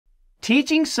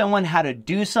Teaching someone how to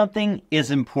do something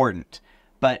is important,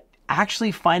 but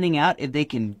actually finding out if they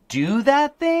can do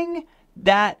that thing,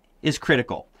 that is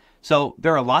critical. So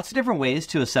there are lots of different ways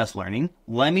to assess learning.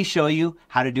 Let me show you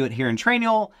how to do it here in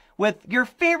Trainual with your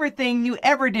favorite thing you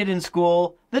ever did in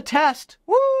school, the test.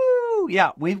 Woo!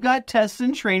 Yeah, we've got tests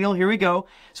in Trainual. Here we go.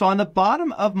 So on the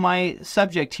bottom of my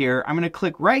subject here, I'm going to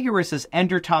click right here where it says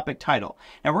Enter Topic Title.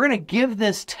 Now we're going to give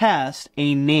this test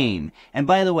a name. And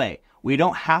by the way, we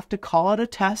don't have to call it a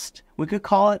test. We could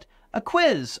call it a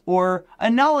quiz or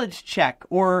a knowledge check,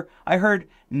 or I heard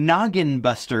noggin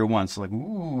buster once. Like,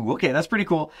 ooh, okay, that's pretty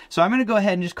cool. So I'm going to go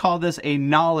ahead and just call this a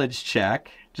knowledge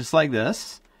check, just like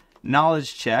this.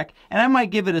 Knowledge check. And I might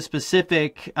give it a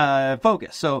specific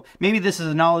focus. So maybe this is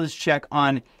a knowledge check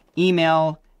on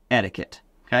email etiquette.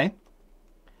 Okay.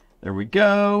 There we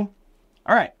go.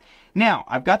 All right. Now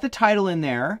I've got the title in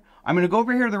there. I'm going to go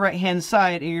over here to the right hand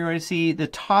side and you're going to see the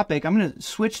topic. I'm going to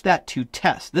switch that to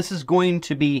test. This is going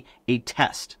to be a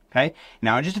test. Okay.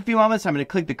 Now in just a few moments, I'm going to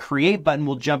click the create button.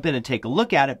 We'll jump in and take a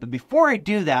look at it. But before I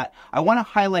do that, I want to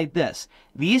highlight this.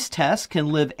 These tests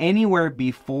can live anywhere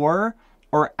before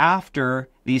or after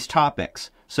these topics.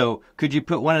 So could you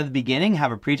put one at the beginning,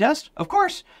 have a pretest? Of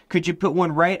course. Could you put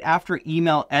one right after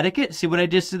email etiquette? See what I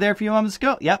just did there a few moments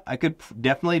ago? Yep, I could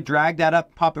definitely drag that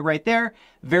up, pop it right there.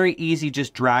 Very easy,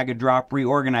 just drag and drop,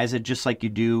 reorganize it just like you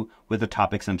do with the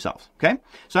topics themselves, okay?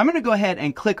 So I'm gonna go ahead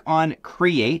and click on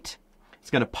create. It's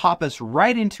gonna pop us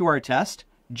right into our test,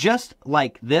 just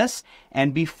like this.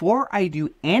 And before I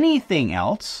do anything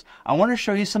else, I want to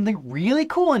show you something really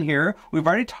cool in here. We've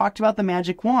already talked about the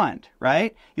magic wand,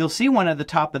 right? You'll see one at the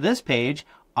top of this page,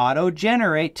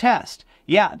 auto-generate test.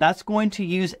 Yeah, that's going to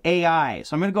use AI.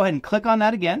 So I'm going to go ahead and click on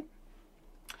that again.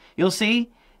 You'll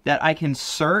see that I can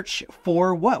search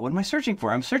for what? What am I searching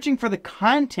for? I'm searching for the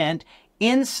content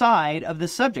inside of the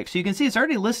subject. So you can see it's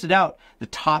already listed out the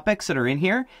topics that are in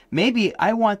here. Maybe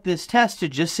I want this test to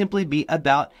just simply be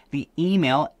about the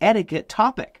email etiquette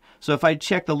topic. So if I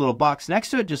check the little box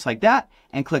next to it, just like that,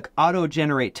 and click auto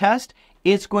generate test,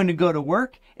 it's going to go to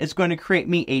work. It's going to create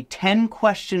me a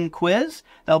 10-question quiz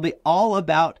that'll be all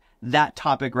about that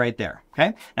topic right there.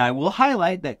 Okay. Now I will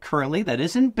highlight that currently that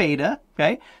is in beta.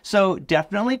 Okay. So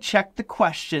definitely check the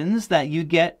questions that you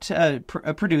get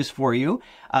produced for you.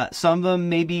 Some of them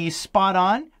may be spot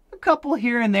on. A couple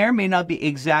here and there may not be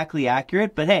exactly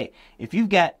accurate, but hey, if you've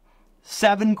got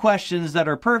 7 questions that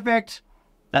are perfect,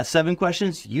 that's 7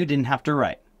 questions you didn't have to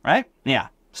write, right? Yeah.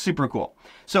 Super cool.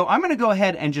 So I'm going to go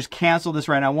ahead and just cancel this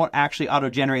right now. I won't actually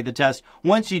auto-generate the test.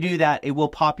 Once you do that, it will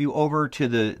pop you over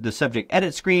to the subject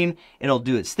edit screen. It'll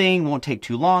do its thing, won't take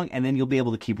too long, and then you'll be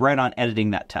able to keep right on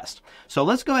editing that test. So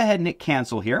let's go ahead and hit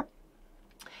cancel here.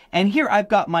 And here I've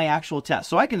got my actual test.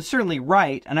 So I can certainly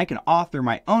write and I can author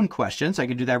my own questions. I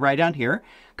can do that right down here.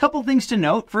 Couple things to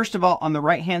note. First of all, on the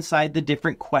right hand side, the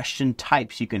different question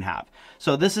types you can have.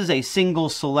 So this is a single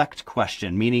select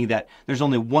question, meaning that there's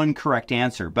only one correct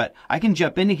answer. But I can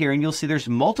jump into here and you'll see there's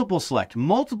multiple select,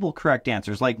 multiple correct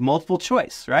answers, like multiple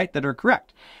choice, right, that are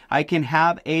correct. I can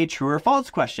have a true or false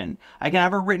question. I can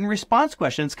have a written response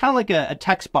question. It's kind of like a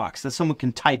text box that someone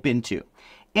can type into.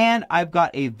 And I've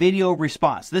got a video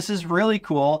response. This is really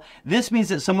cool. This means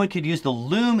that someone could use the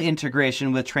Loom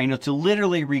integration with Trainual to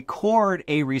literally record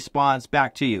a response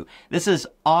back to you. This is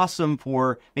awesome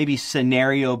for maybe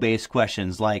scenario-based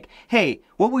questions like, hey,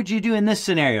 what would you do in this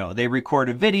scenario? They record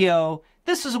a video.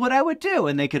 This is what I would do.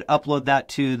 And they could upload that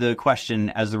to the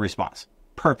question as the response.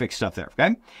 Perfect stuff there,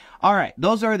 okay? All right,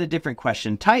 those are the different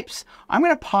question types. I'm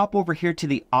going to pop over here to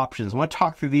the options. I want to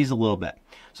talk through these a little bit.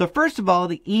 So first of all,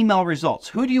 the email results.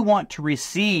 Who do you want to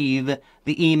receive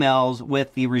the emails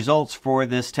with the results for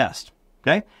this test?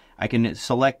 Okay, I can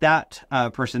select that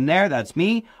person there. That's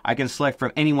me. I can select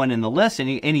from anyone in the list,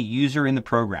 any user in the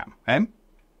program, okay?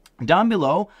 Down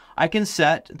below, I can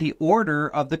set the order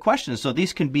of the questions. So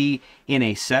these can be in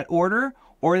a set order,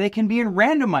 or they can be in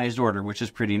randomized order, which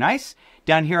is pretty nice.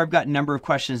 Down here, I've got number of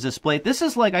questions displayed. This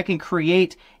is like I can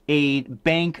create a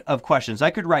bank of questions.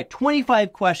 I could write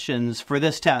 25 questions for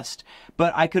this test,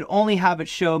 but I could only have it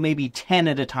show maybe 10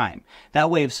 at a time.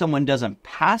 That way, if someone doesn't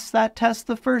pass that test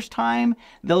the first time,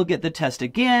 they'll get the test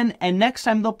again. And next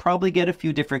time, they'll probably get a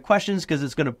few different questions because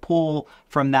it's going to pull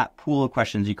from that pool of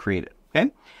questions you created.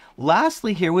 Okay.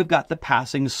 Lastly, here we've got the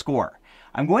passing score.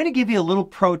 I'm going to give you a little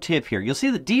pro tip here. You'll see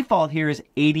the default here is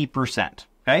 80%.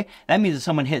 Okay, that means that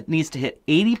someone needs to hit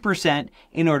 80%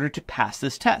 in order to pass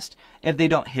this test. If they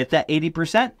don't hit that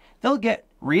 80%, they'll get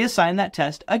reassigned that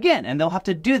test again, and they'll have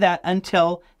to do that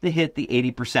until they hit the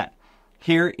 80%.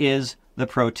 Here is the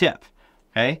pro tip.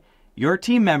 Okay, your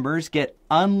team members get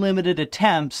unlimited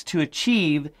attempts to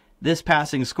achieve this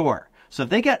passing score. So if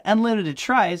they get unlimited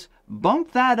tries,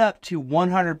 bump that up to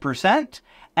 100%.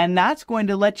 And that's going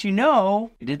to let you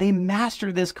know, did they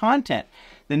master this content?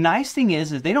 The nice thing is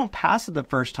they don't pass it the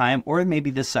first time or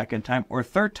maybe the second time or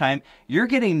third time. You're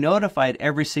getting notified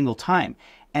every single time.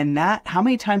 And that, how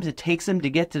many times it takes them to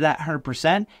get to that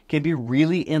 100% can be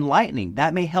really enlightening.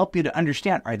 That may help you to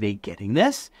understand, are they getting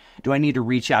this? Do I need to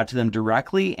reach out to them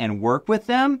directly and work with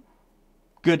them?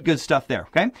 Good stuff there,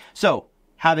 okay? So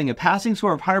having a passing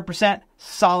score of 100%,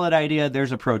 solid idea.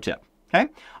 There's a pro tip, okay?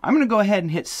 I'm going to go ahead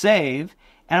and hit save.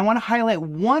 And I want to highlight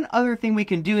one other thing we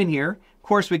can do in here. Of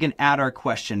course, we can add our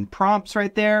question prompts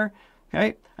right there,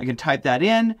 okay? I can type that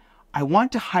in. I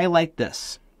want to highlight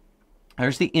this.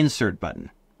 There's the insert button.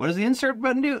 What does the insert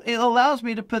button do? It allows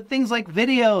me to put things like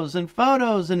videos and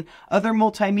photos and other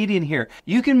multimedia in here.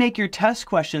 You can make your test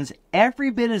questions every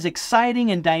bit as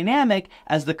exciting and dynamic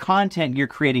as the content you're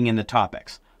creating in the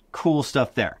topics. Cool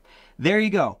stuff there. There you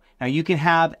go. Now you can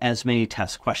have as many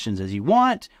test questions as you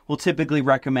want. We'll typically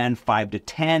recommend 5 to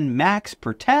 10 max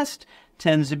per test.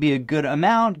 Tends to be a good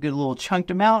amount, good little chunked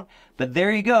amount. But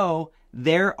there you go.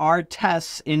 There are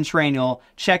tests in Trainual.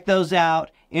 Check those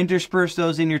out. Intersperse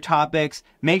those in your topics.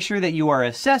 Make sure that you are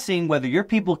assessing whether your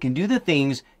people can do the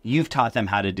things you've taught them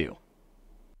how to do.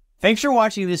 Thanks for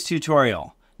watching this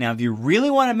tutorial. Now, if you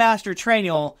really want to master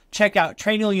Trainual, check out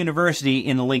Trainual University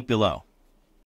in the link below.